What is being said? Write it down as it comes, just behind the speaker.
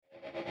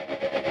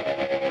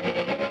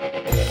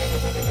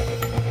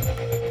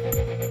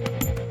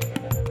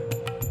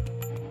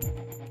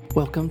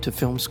Welcome to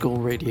Film School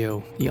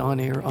Radio, the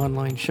on-air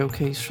online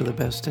showcase for the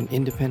best in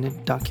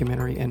independent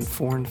documentary and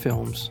foreign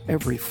films,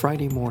 every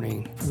Friday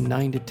morning from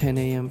 9 to 10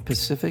 a.m.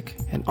 Pacific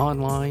and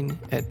online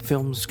at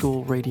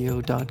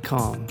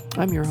filmschoolradio.com.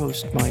 I'm your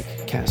host,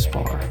 Mike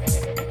Kaspar.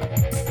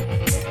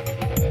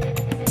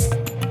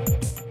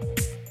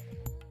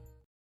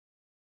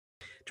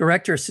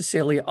 Director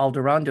Cecilia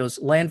Aldarando's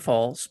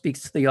Landfall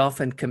speaks to the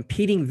often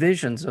competing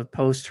visions of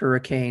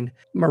post-Hurricane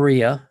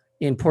Maria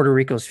in Puerto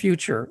Rico's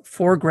future.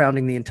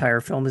 Foregrounding the entire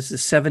film is the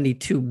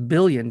 $72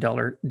 billion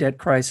debt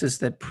crisis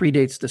that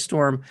predates the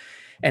storm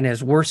and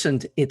has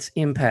worsened its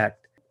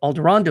impact.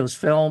 Aldarando's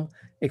film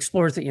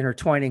explores the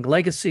intertwining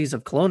legacies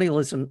of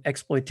colonialism,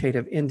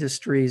 exploitative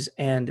industries,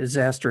 and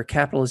disaster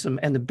capitalism,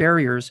 and the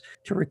barriers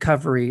to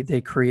recovery they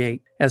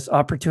create. As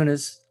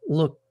opportunists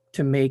look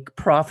to make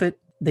profit,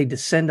 they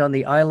descend on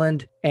the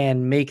island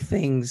and make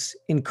things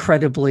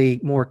incredibly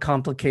more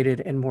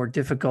complicated and more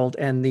difficult,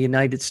 and the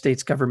United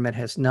States government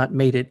has not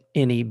made it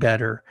any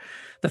better.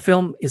 The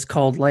film is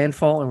called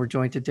Landfall, and we're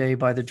joined today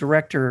by the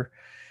director,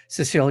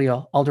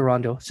 Cecilia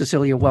Aldarando.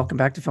 Cecilia, welcome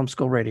back to Film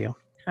School Radio.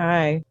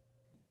 Hi.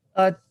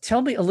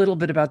 Tell me a little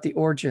bit about the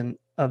origin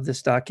of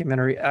this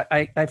documentary.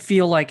 I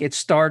feel like it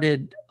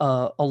started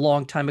a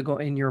long time ago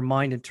in your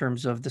mind in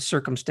terms of the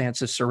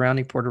circumstances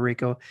surrounding Puerto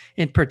Rico,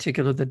 in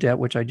particular the debt,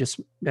 which I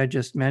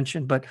just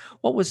mentioned. But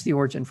what was the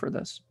origin for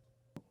this?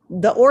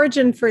 The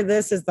origin for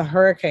this is the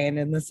hurricane,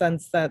 in the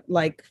sense that,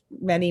 like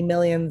many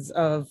millions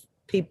of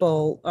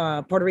people,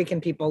 Puerto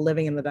Rican people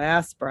living in the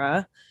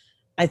diaspora,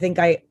 I think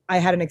I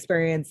had an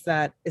experience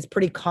that is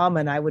pretty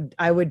common. I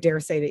would dare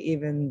say to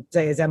even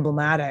say is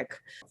emblematic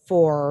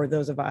for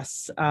those of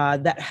us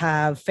that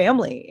have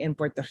family in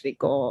Puerto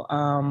Rico.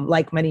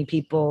 Like many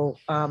people,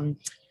 and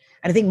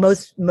I think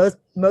most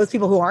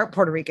people who aren't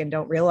Puerto Rican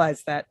don't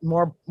realize that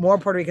more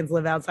Puerto Ricans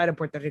live outside of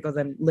Puerto Rico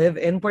than live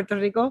in Puerto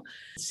Rico.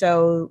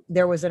 So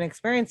there was an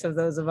experience of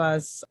those of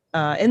us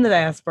in the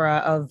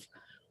diaspora of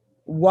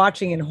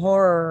watching in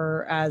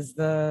horror as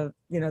the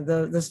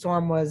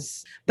storm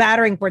was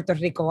battering Puerto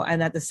Rico,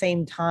 and at the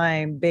same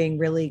time being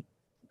really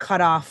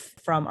cut off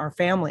from our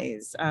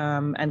families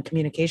and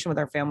communication with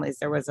our families.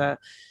 There was a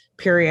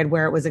period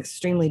where it was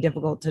extremely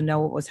difficult to know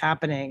what was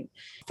happening.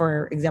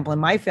 For example, in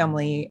my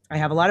family, I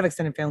have a lot of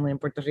extended family in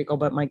Puerto Rico,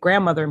 but my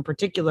grandmother in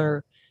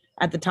particular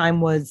at the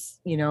time was,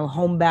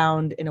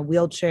 homebound in a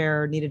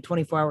wheelchair, needed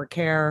 24-hour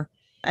care,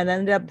 and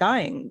ended up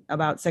dying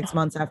about 6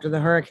 months after the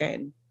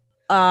hurricane.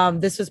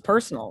 This was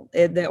personal.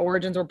 The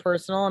origins were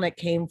personal, and it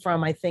came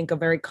from, I think, a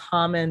very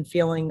common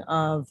feeling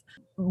of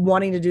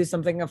wanting to do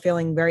something, of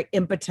feeling very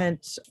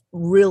impotent,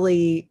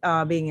 really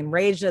being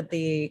enraged at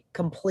the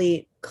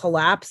complete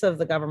collapse of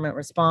the government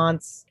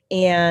response.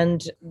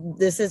 And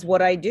this is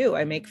what I do.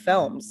 I make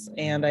films,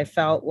 and I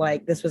felt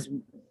like this was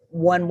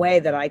one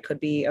way that I could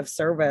be of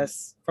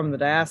service from the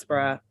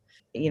diaspora,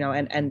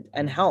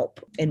 and help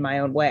in my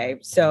own way.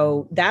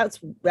 So that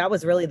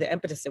was really the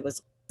impetus.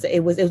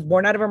 It was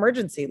born out of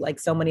emergency, like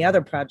so many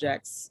other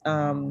projects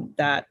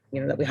that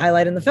we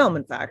highlight in the film.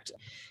 In fact,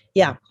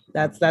 yeah,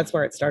 that's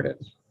where it started.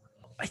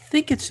 I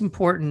think it's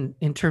important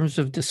in terms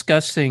of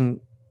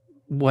discussing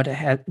what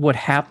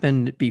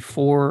happened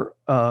before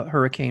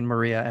Hurricane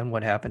Maria and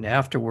what happened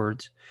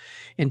afterwards,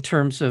 in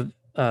terms of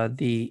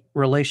the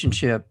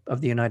relationship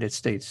of the United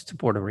States to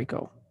Puerto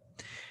Rico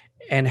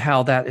and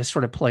how that is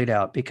sort of played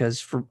out.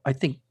 Because I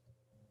think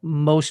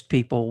most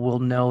people will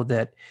know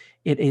that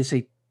it is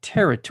a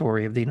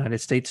territory of the United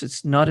States.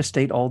 It's not a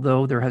state,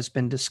 although there has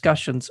been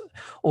discussions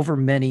over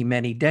many,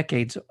 many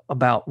decades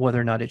about whether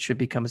or not it should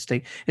become a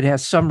state. It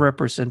has some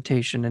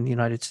representation in the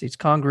United States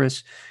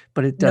Congress,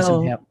 but it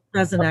doesn't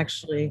doesn't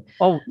actually.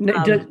 Oh,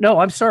 no,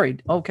 I'm sorry.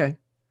 Okay.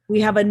 We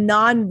have a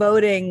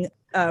non-voting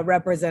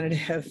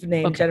representative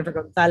named Jennifer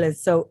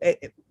Gonzalez. So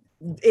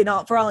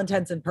for all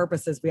intents and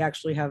purposes, we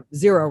actually have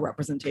zero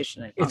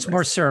representation in Congress. It's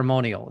more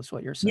ceremonial, is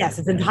what you're saying. Yes,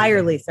 it's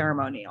entirely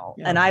ceremonial.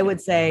 Yeah. And I would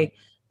say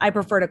I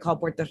prefer to call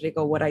Puerto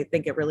Rico what I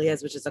think it really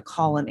is, which is a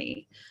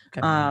colony.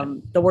 Okay.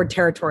 The word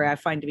territory I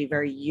find to be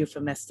very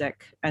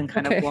euphemistic and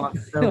kind of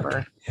glossed over.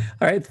 Okay.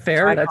 All right,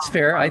 fair. That's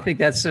fair. I think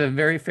that's a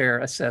very fair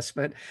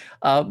assessment.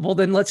 Well,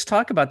 then let's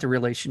talk about the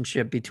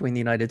relationship between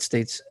the United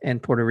States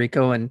and Puerto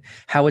Rico and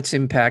how it's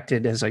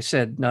impacted, as I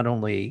said, not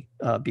only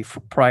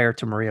prior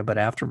to Maria, but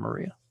after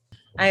Maria.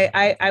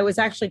 I was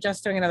actually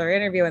just doing another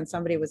interview, and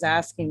somebody was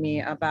asking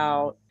me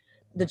about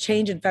the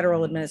change in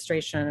federal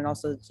administration, and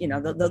also,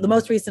 the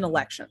most recent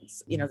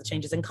elections, the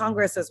changes in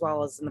Congress as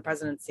well as in the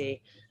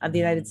presidency of the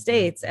United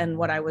States. And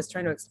what I was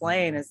trying to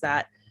explain is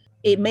that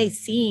it may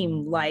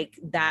seem like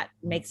that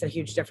makes a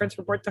huge difference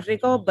for Puerto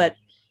Rico, but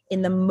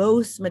in the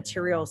most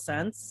material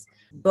sense,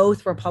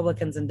 both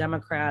Republicans and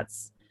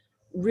Democrats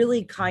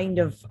really kind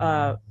of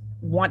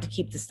want to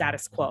keep the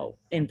status quo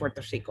in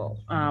Puerto Rico.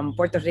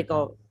 Puerto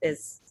Rico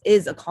is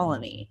a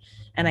colony,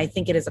 and I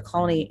think it is a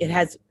colony. It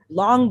has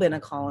long been a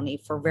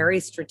colony for very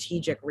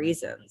strategic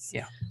reasons.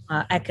 Yeah.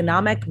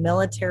 Economic,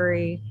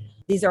 military.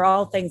 These are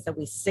all things that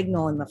we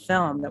signal in the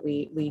film, that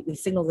we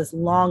signal this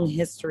long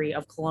history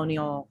of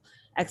colonial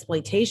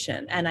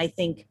exploitation. And I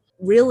think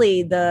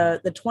really the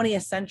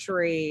 20th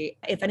century,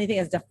 if anything,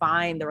 has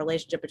defined the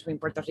relationship between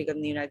Puerto Rico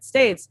and the United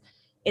States.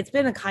 It's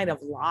been a kind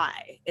of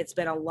lie. It's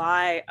been a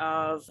lie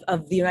of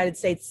the United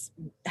States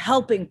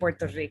helping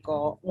Puerto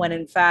Rico, when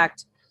in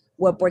fact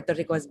what Puerto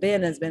Rico has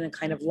been a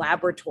kind of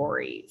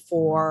laboratory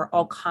for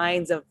all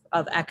kinds of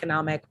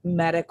economic,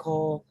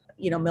 medical,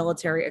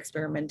 military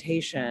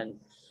experimentation.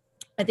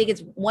 I think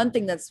it's one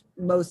thing that's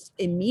most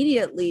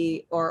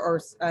immediately or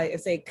I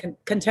say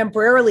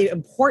contemporarily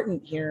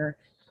important here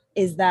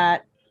is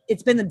that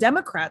it's been the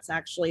Democrats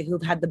actually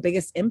who've had the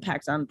biggest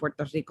impact on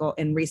Puerto Rico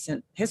in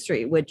recent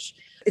history, which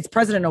it's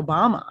President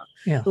Obama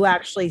who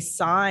actually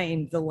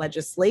signed the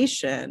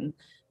legislation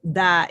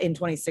that in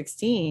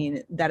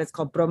 2016 that is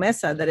called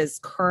Promesa, that is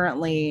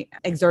currently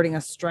exerting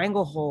a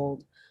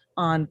stranglehold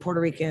on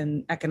Puerto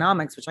Rican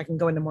economics, which I can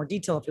go into more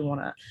detail if you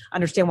want to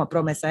understand what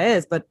Promesa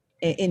is. But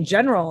in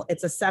general,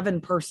 it's a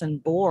 7-person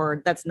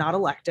board that's not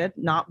elected,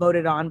 not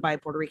voted on by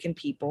Puerto Rican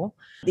people.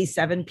 These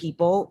 7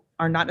 people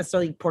are not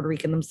necessarily Puerto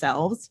Rican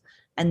themselves,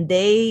 and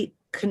they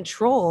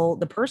control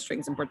the purse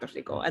strings in Puerto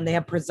Rico. And they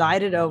have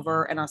presided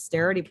over an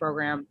austerity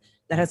program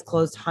that has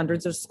closed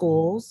hundreds of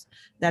schools,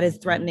 that is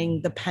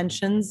threatening the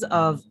pensions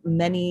of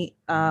many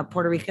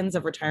Puerto Ricans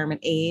of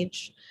retirement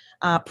age,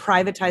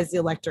 privatized the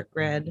electric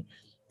grid.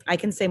 I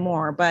can say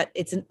more, but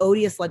it's an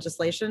odious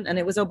legislation, and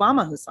it was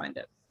Obama who signed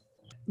it.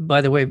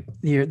 By the way,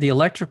 the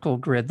electrical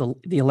grid,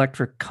 the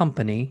electric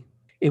company,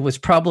 it was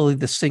probably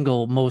the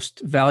single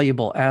most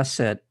valuable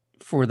asset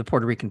for the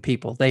Puerto Rican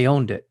people. They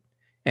owned it.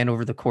 And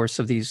over the course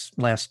of these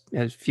last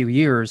few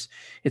years,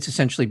 it's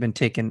essentially been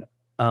taken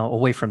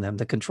away from them,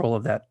 the control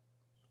of that.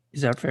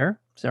 Is that fair?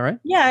 Is that right?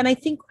 Yeah, and I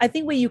think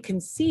what you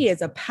can see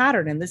is a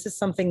pattern, and this is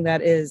something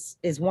that is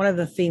one of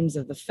the themes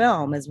of the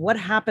film, is what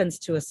happens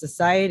to a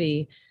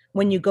society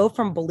when you go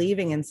from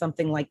believing in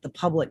something like the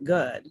public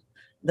good,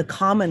 the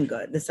common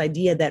good, this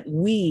idea that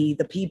we,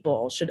 the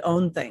people, should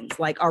own things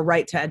like our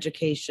right to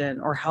education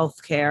or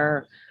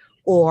healthcare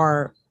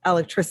or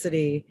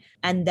electricity,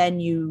 and then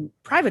you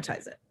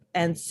privatize it.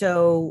 And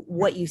so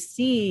what you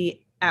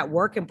see at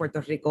work in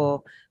Puerto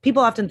Rico,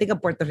 people often think of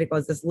Puerto Rico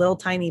as this little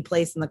tiny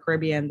place in the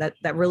Caribbean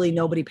that really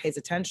nobody pays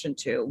attention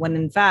to, when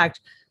in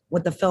fact,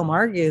 what the film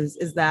argues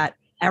is that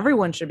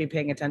everyone should be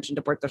paying attention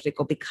to Puerto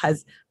Rico,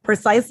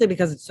 precisely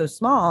because it's so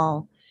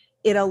small,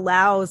 it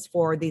allows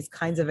for these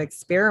kinds of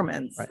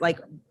experiments, right.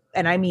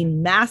 And I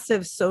mean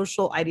massive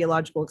social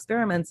ideological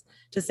experiments,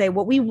 to say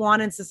what we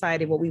want in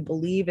society, what we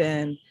believe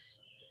in,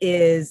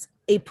 is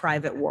a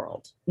private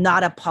world,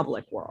 not a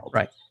public world.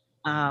 Right.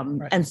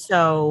 And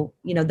so,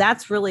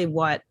 that's really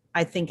what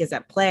I think is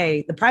at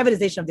play. The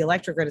privatization of the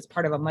electric grid is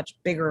part of a much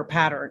bigger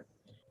pattern.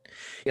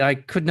 I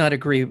could not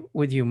agree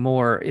with you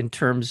more in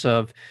terms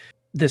of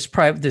this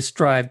drive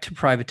to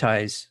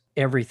privatize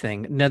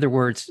everything. In other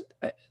words,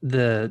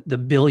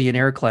 the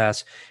billionaire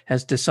class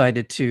has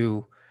decided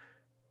to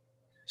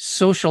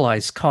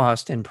socialize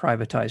cost and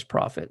privatize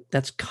profit.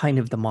 That's kind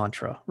of the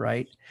mantra,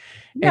 right?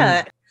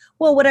 Yeah.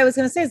 Well, what I was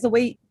going to say is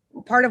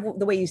part of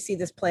the way you see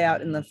this play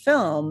out in the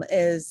film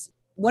is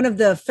one of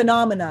the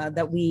phenomena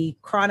that we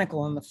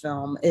chronicle in the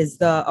film is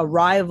the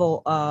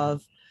arrival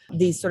of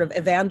these sort of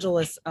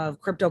evangelists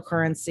of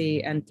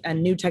cryptocurrency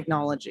and new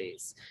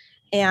technologies.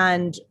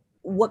 And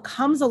what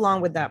comes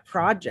along with that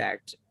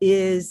project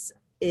is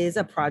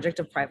a project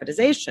of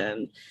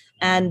privatization.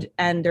 And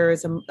there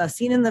is a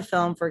scene in the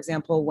film, for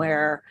example,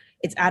 where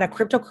it's at a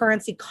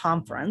cryptocurrency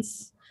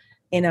conference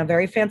in a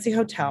very fancy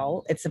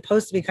hotel. It's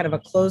supposed to be kind of a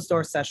closed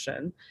door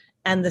session.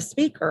 And the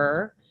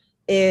speaker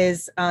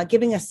is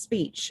giving a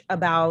speech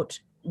about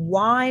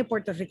why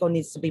Puerto Rico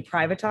needs to be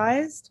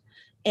privatized.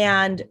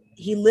 And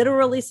he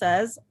literally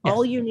says,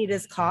 all you need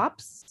is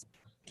cops.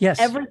 Yes.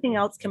 Everything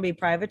else can be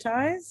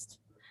privatized.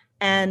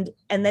 And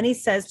then he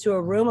says to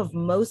a room of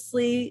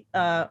mostly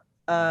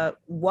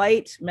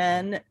white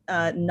men,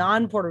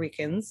 non-Puerto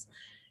Ricans,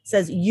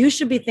 says, you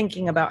should be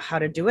thinking about how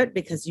to do it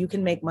because you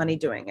can make money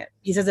doing it.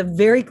 He says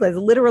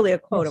literally a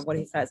quote of what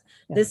he says.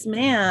 Yeah. This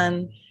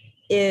man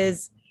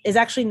is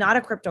actually not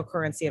a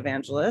cryptocurrency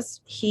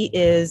evangelist. He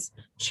is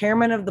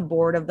chairman of the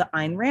board of the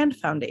Ayn Rand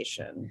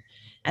Foundation.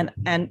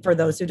 And for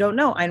those who don't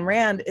know, Ayn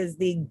Rand is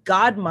the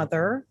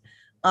godmother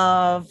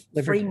of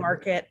free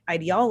market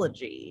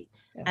ideology.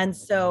 Yeah. And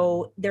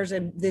so there's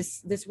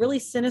this really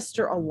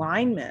sinister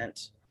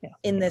alignment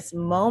in this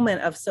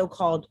moment of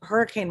so-called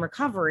hurricane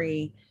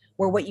recovery,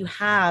 where what you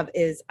have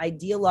is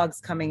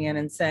ideologues coming in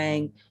and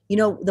saying,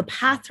 the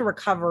path to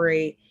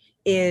recovery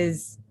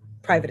is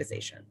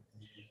privatization.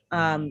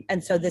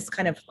 And so this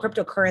kind of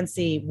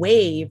cryptocurrency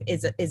wave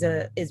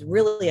is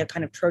really a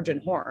kind of Trojan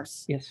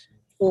horse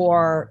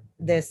for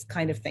this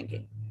kind of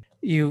thinking.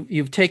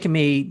 You've taken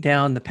me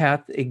down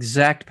the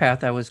exact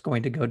path I was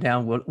going to go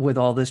down with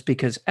all this,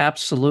 because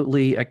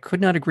absolutely, I could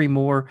not agree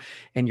more.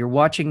 And you're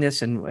watching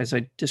this, and as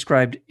I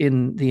described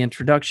in the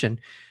introduction,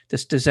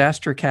 this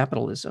disaster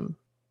capitalism,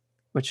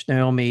 which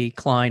Naomi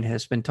Klein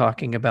has been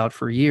talking about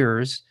for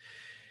years,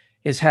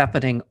 is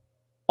happening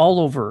all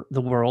over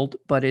the world,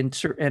 but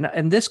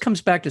and this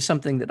comes back to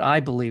something that I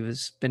believe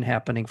has been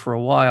happening for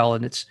a while,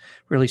 and it's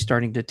really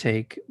starting to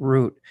take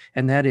root,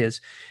 and that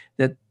is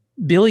that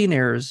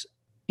billionaires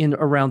in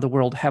around the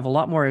world have a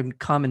lot more in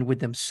common with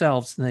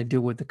themselves than they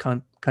do with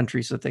the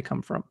countries that they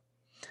come from.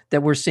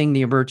 That we're seeing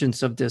the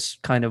emergence of this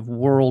kind of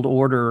world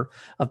order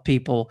of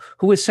people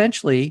who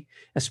essentially,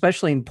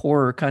 especially in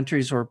poorer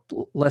countries or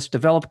less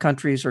developed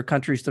countries or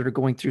countries that are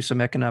going through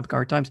some economic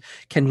hard times,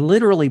 can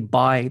literally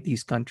buy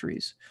these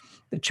countries.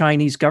 The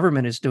Chinese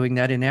government is doing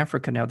that in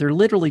Africa now. They're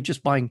literally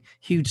just buying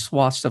huge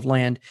swaths of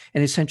land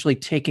and essentially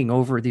taking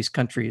over these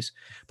countries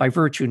by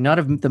virtue, not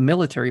of the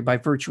military, by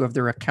virtue of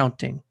their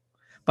accounting,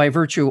 by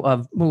virtue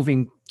of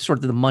moving sort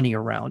of the money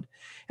around.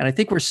 And I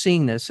think we're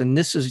seeing this. And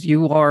this is,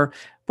 you are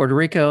Puerto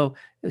Rico,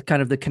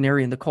 kind of the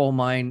canary in the coal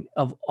mine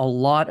of a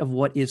lot of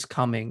what is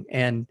coming.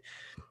 And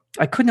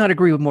I could not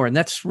agree with more. And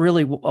that's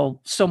really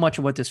so much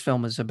of what this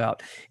film is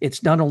about.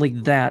 It's not only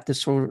that,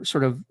 this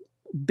sort of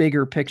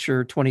bigger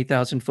picture,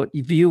 20,000 foot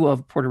view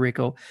of Puerto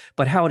Rico,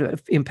 but how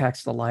it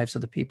impacts the lives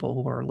of the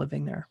people who are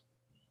living there.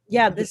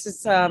 Yeah, this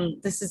is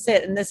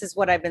it. And this is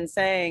what I've been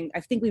saying.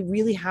 I think we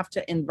really have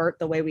to invert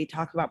the way we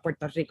talk about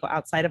Puerto Rico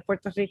outside of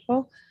Puerto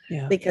Rico.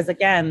 Yeah. Because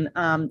again,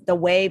 the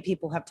way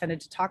people have tended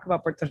to talk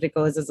about Puerto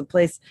Rico is as a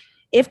place,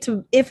 if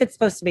it's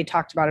supposed to be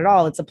talked about at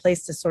all, it's a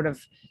place to sort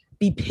of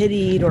be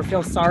pitied or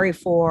feel sorry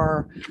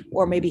for,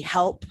 or maybe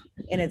help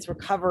in its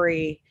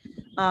recovery.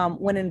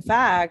 When in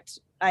fact,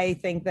 I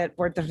think that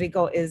Puerto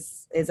Rico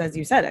is, as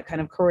you said, a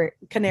kind of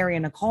canary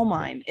in a coal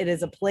mine. It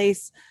is a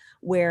place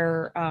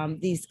where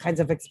these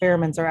kinds of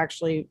experiments are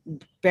actually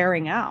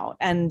bearing out.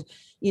 And,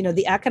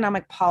 the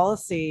economic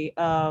policy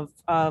of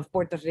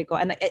Puerto Rico.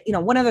 And,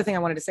 one other thing I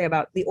wanted to say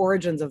about the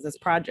origins of this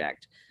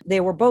project, they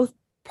were both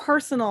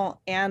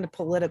personal and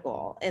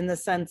political in the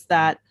sense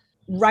that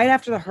right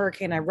after the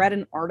hurricane, I read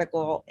an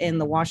article in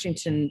the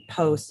Washington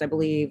Post, I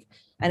believe,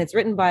 and it's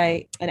written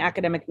by an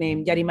academic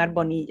named Yarimar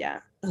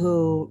Bonilla,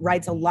 who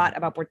writes a lot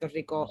about Puerto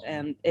Rico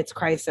and its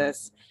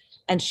crisis.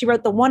 And she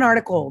wrote the one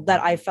article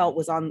that I felt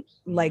was on,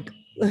 like,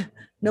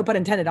 no pun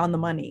intended, on the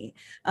money,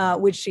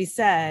 which she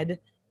said,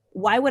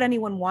 why would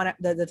anyone want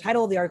the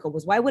title of the article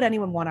was, why would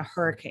anyone want a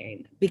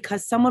hurricane?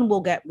 Because someone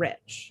will get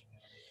rich.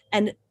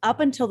 And up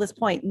until this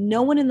point,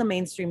 no one in the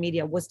mainstream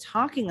media was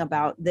talking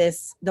about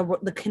this,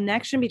 the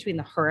connection between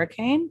the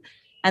hurricane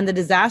and the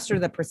disaster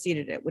that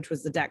preceded it, which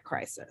was the debt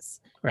crisis.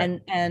 Right.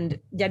 And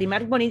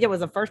Yarimar Bonilla was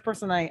the first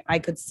person I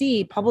could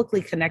see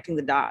publicly connecting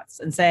the dots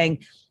and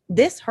saying,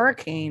 this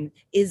hurricane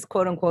is,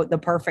 quote unquote, the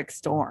perfect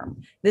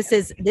storm. This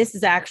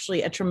is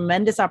actually a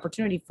tremendous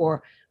opportunity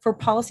for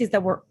policies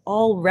that were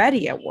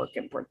already at work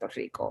in Puerto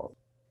Rico.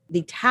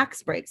 The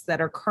tax breaks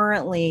that are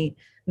currently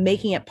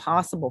making it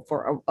possible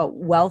for a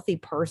wealthy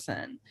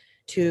person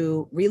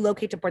to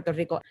relocate to Puerto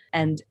Rico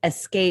and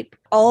escape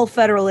all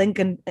federal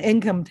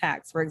income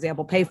tax, for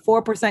example, pay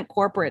 4%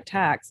 corporate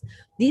tax.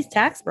 These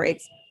tax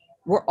breaks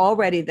were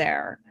already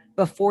there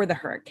before the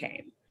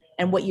hurricane.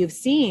 And what you've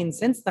seen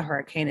since the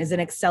hurricane is an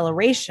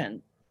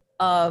acceleration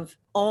of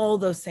all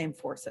those same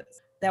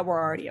forces that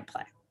were already at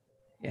play.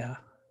 Yeah.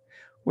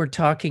 We're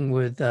talking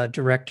with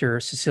director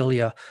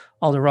Cecilia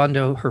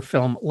Alderando. Her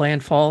film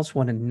Landfalls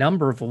won a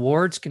number of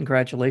awards.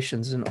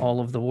 Congratulations on all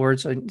of the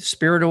awards,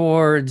 Spirit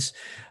Awards,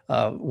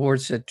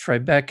 awards at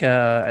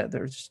Tribeca.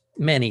 There's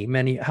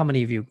many. How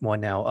many of you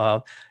won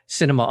now?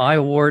 Cinema Eye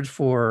Award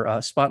for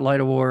Spotlight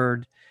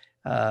Award.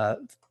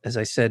 As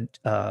I said,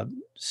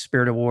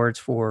 Spirit Awards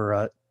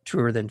for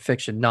Truer Than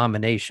Fiction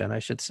nomination, I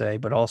should say,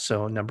 but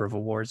also a number of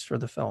awards for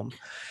the film.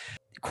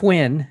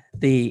 Quinn,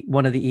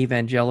 one of the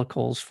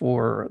evangelicals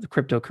for the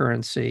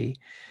cryptocurrency,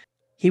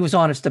 he was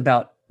honest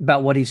about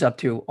what he's up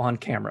to on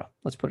camera.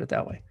 Let's put it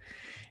that way.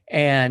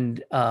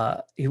 And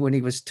when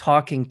he was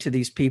talking to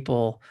these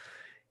people,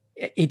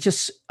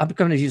 I'm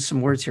going to use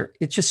some words here.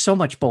 It's just so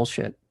much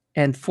bullshit.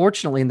 And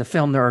fortunately, in the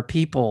film, there are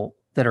people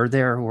that are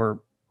there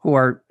who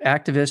are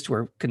activists, who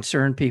are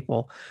concerned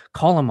people.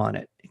 Call him on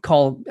it.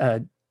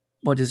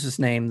 What is his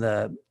name?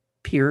 The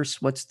Pierce.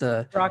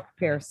 Brock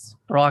Pierce.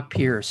 Brock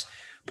Pierce.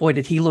 Boy,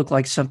 did he look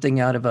like something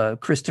out of a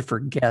Christopher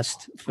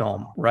Guest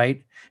film, right?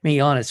 I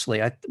mean,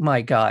 honestly,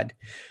 my God.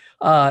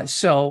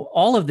 So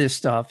all of this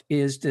stuff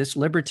is this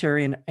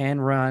libertarian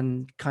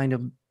Enron kind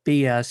of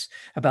BS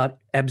about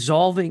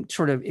absolving,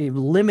 sort of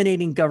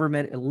eliminating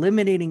government,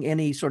 eliminating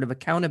any sort of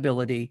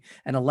accountability,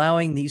 and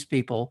allowing these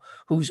people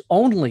whose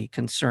only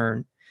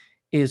concern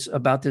is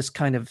about this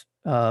kind of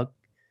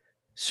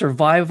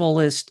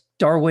survivalist,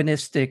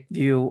 Darwinistic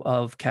view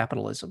of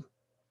capitalism.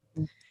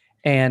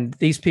 And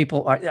these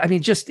people are,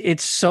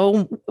 it's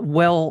so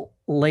well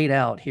laid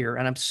out here.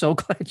 And I'm so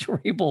glad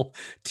you're able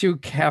to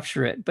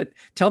capture it. But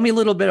tell me a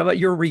little bit about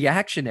your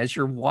reaction as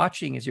you're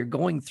watching, as you're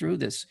going through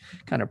this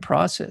kind of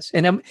process.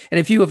 And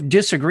if you have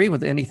disagree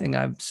with anything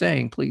I'm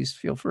saying, please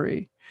feel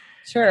free.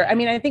 Sure.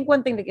 I think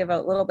one thing to give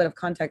a little bit of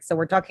context. So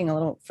we're talking a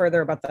little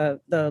further about the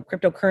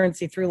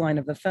cryptocurrency through line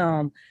of the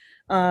film.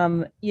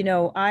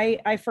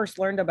 I first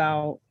learned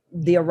about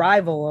the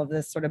arrival of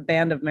this sort of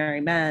band of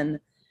merry men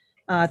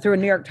through a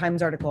New York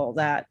Times article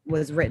that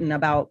was written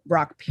about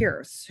Brock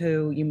Pierce,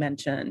 who you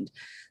mentioned.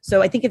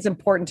 So I think it's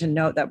important to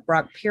note that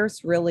Brock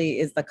Pierce really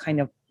is the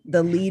kind of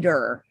the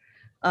leader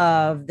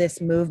of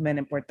this movement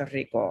in Puerto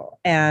Rico.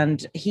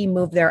 And he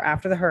moved there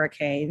after the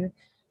hurricane.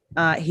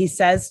 He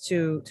says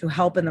to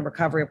help in the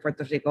recovery of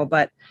Puerto Rico,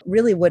 but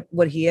really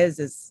what he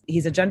is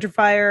he's a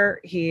gentrifier,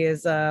 he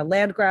is a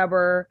land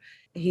grabber,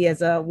 he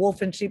is a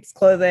wolf in sheep's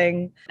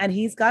clothing, and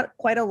he's got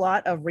quite a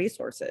lot of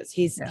resources.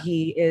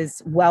 He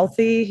is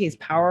wealthy, he's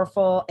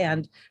powerful,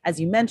 and as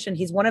you mentioned,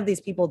 he's one of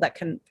these people that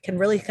can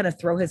really kind of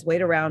throw his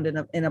weight around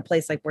in a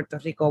place like Puerto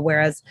Rico,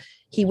 whereas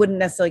he wouldn't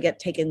necessarily get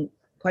taken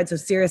quite so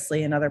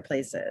seriously in other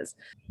places.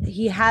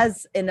 He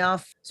has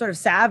enough sort of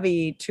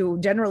savvy to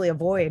generally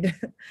avoid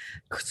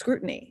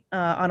scrutiny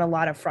on a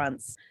lot of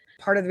fronts.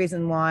 Part of the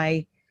reason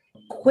why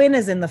Quinn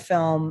is in the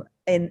film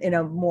in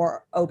a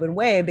more open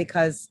way,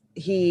 because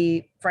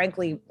he,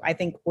 frankly, I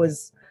think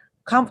was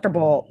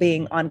comfortable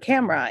being on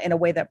camera in a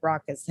way that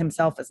Brock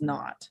himself is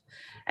not.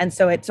 And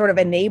so it sort of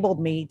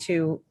enabled me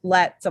to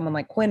let someone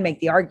like Quinn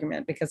make the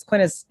argument, because Quinn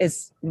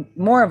is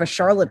more of a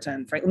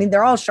charlatan. I mean,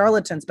 they're all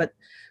charlatans, but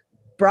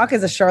Brock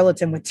is a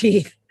charlatan with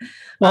teeth.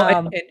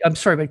 Well, I'm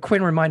sorry, but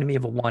Quinn reminded me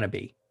of a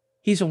wannabe.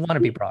 He's a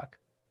wannabe Brock.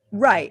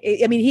 Right.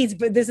 I mean,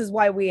 this is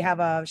why we have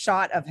a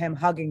shot of him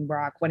hugging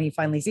Brock when he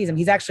finally sees him.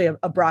 He's actually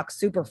a Brock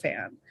super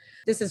fan.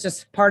 This is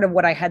just part of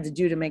what I had to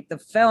do to make the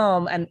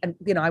film. And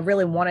I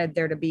really wanted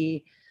there to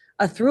be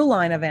a through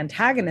line of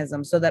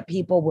antagonism so that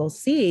people will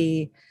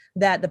see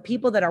that the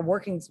people that are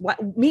working,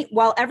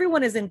 while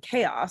everyone is in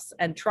chaos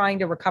and trying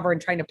to recover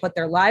and trying to put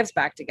their lives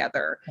back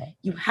together,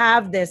 you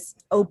have this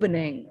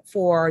opening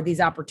for these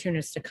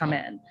opportunists to come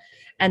in.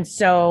 And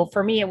so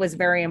for me, it was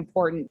very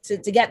important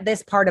to get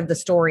this part of the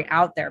story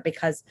out there,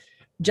 because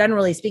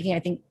generally speaking, I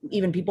think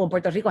even people in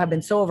Puerto Rico have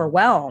been so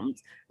overwhelmed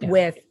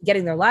with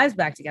getting their lives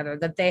back together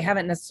that they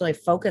haven't necessarily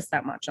focused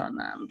that much on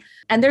them.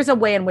 And there's a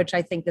way in which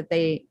I think that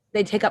they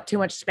take up too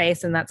much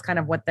space, and that's kind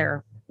of what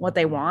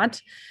they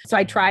want. So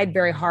I tried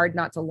very hard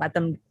not to let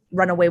them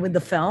run away with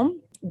the film.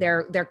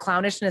 Their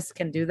clownishness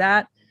can do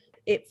that.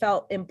 It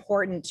felt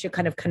important to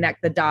kind of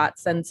connect the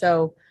dots. And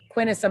so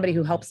Quinn is somebody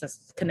who helps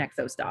us connect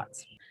those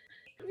dots.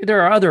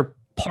 There are other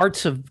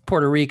parts of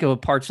Puerto Rico,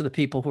 parts of the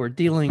people who are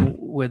dealing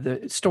with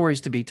the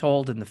stories to be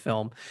told in the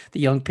film. The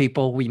young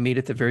people we meet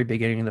at the very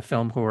beginning of the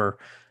film who are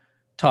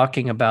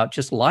talking about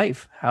just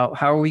life. How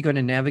are we going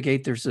to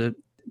navigate? There's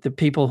the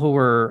people who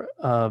were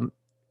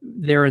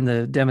there in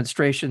the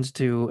demonstrations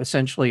to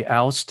essentially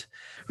oust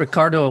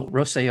Ricardo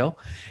Rosselló,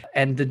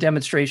 and the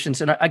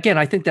demonstrations. And again,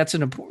 I think that's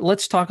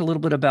let's talk a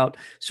little bit about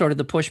sort of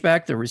the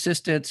pushback, the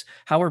resistance.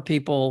 How are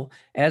people,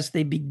 as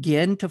they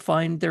begin to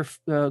find their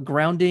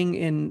grounding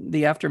in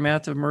the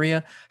aftermath of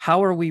Maria,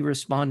 how are we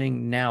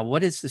responding now?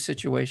 What is the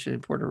situation in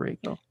Puerto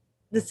Rico?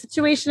 The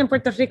situation in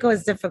Puerto Rico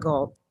is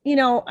difficult.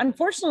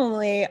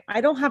 Unfortunately,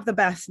 I don't have the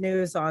best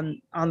news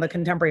on the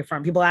contemporary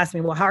front. People ask me,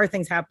 well, how are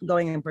things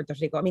going in Puerto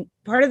Rico? I mean,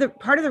 part of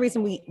the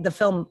reason the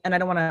film, and I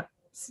don't want to,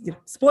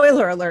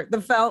 spoiler alert, the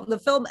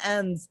film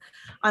ends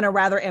on a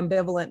rather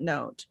ambivalent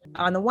note.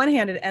 On the one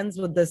hand, it ends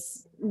with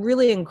this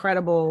really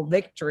incredible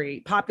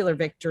popular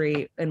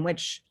victory, in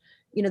which,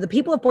 the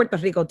people of Puerto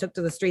Rico took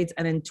to the streets,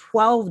 and in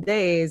 12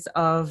 days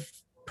of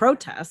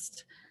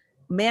protest,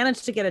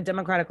 managed to get a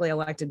democratically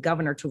elected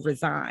governor to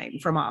resign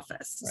from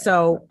office. Right.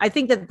 So I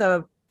think that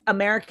the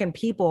American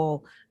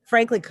people,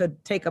 frankly,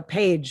 could take a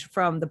page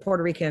from the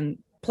Puerto Rican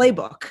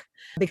playbook,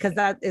 because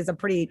that is a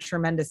pretty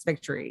tremendous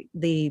victory.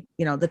 The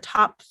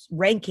top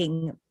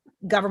ranking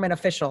government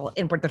official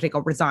in Puerto Rico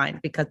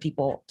resigned because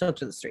people took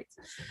to the streets.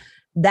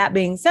 That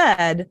being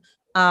said,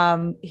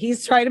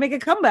 he's trying to make a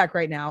comeback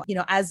right now.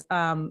 As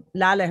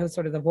Lale, who's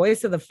sort of the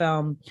voice of the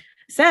film,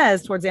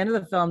 says towards the end of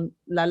the film,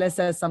 Lale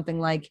says something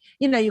like,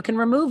 you can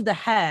remove the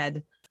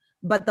head,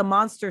 but the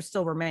monster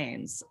still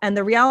remains. And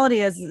the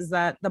reality is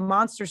that the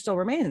monster still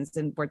remains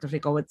in Puerto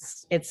Rico.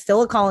 It's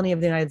still a colony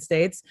of the United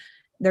States.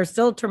 There's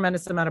still a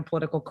tremendous amount of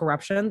political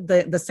corruption.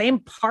 The same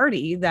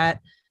party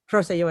that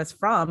Rosselló is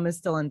from is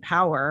still in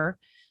power.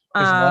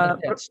 There's a lot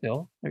of debt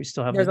still.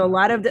 There's a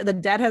lot of the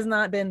debt has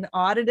not been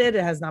audited.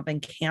 It has not been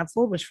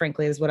canceled, which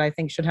frankly is what I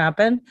think should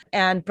happen.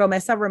 And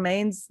Promesa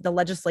remains the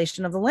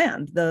legislation of the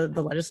land, the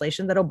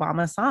legislation that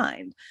Obama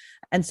signed.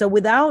 And so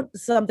without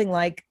something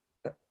like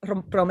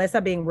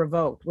Promesa being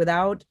revoked,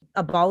 without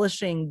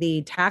abolishing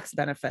the tax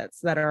benefits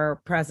that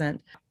are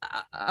present,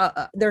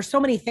 there's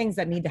so many things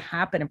that need to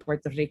happen in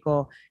Puerto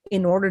Rico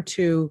in order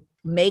to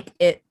make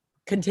it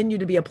continue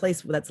to be a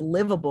place that's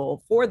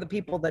livable for the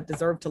people that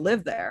deserve to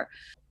live there.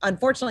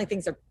 Unfortunately,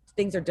 things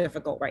are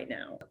difficult right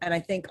now. And I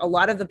think a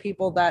lot of the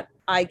people that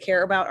I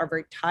care about are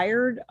very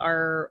tired,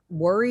 are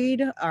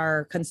worried,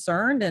 are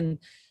concerned. And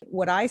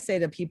what I say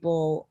to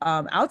people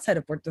outside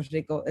of Puerto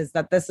Rico is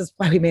that this is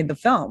why we made the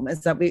film,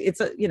 is that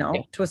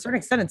to a certain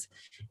extent,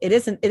 it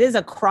is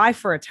a cry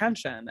for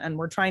attention. And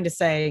we're trying to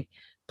say,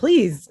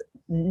 please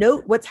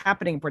note what's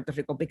happening in Puerto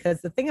Rico,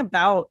 because the thing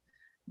about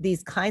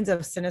these kinds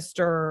of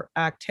sinister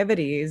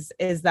activities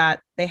is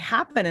that they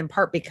happen in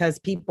part because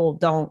people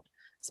don't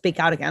speak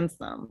out against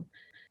them.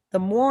 the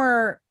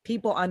more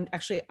people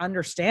actually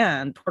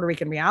understand Puerto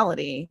Rican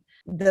reality,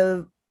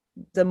 the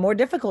more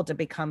difficult it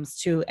becomes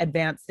to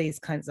advance these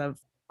kinds of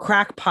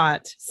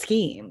crackpot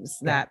schemes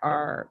that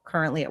are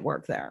currently at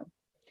work there.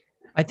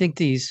 I think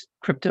these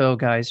crypto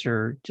guys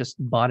are just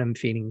bottom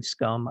feeding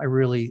scum. I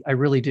really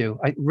do.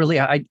 I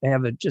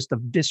have just a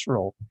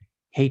visceral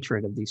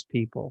hatred of these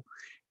people.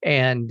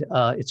 And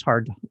it's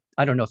hard.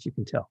 I don't know if you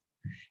can tell.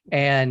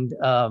 And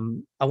I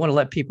want to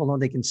let people know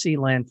they can see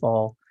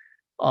Landfall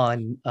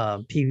on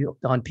POV,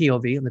 on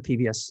the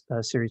PBS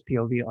series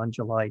POV on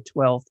July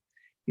 12th.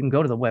 You can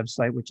go to the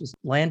website, which is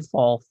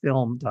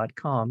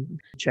landfallfilm.com,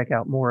 check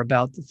out more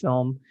about the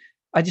film.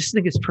 I just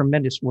think it's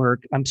tremendous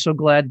work. I'm so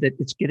glad that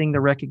it's getting the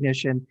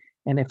recognition.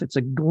 And if it's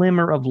a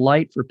glimmer of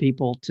light for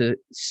people to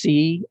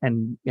see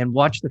and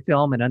watch the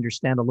film and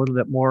understand a little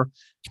bit more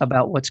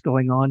about what's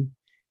going on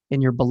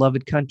in your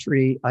beloved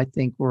country, I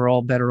think we're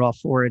all better off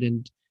for it.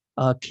 And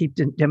keep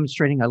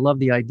demonstrating. I love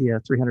the idea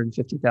of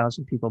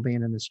 350,000 people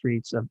being in the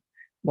streets of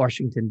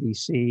Washington,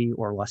 D.C.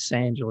 or Los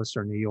Angeles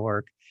or New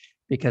York,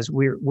 because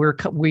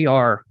we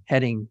are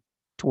heading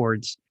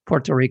towards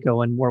Puerto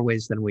Rico in more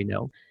ways than we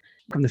know.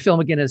 From the film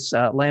again is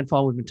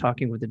Landfall. We've been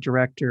talking with the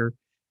director,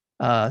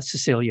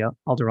 Cecilia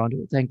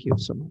Alderando. Thank you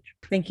so much.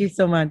 Thank you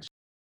so much.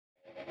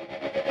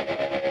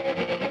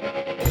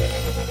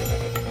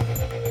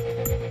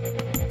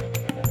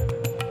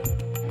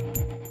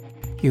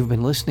 You've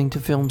been listening to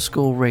Film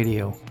School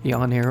Radio, the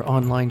on-air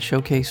online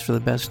showcase for the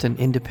best in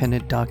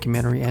independent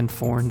documentary and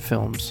foreign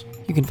films.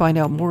 You can find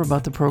out more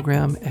about the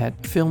program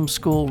at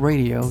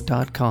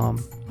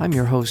filmschoolradio.com. I'm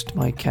your host,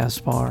 Mike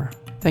Kaspar.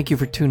 Thank you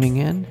for tuning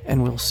in,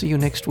 and we'll see you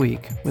next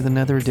week with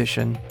another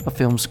edition of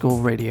Film School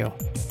Radio.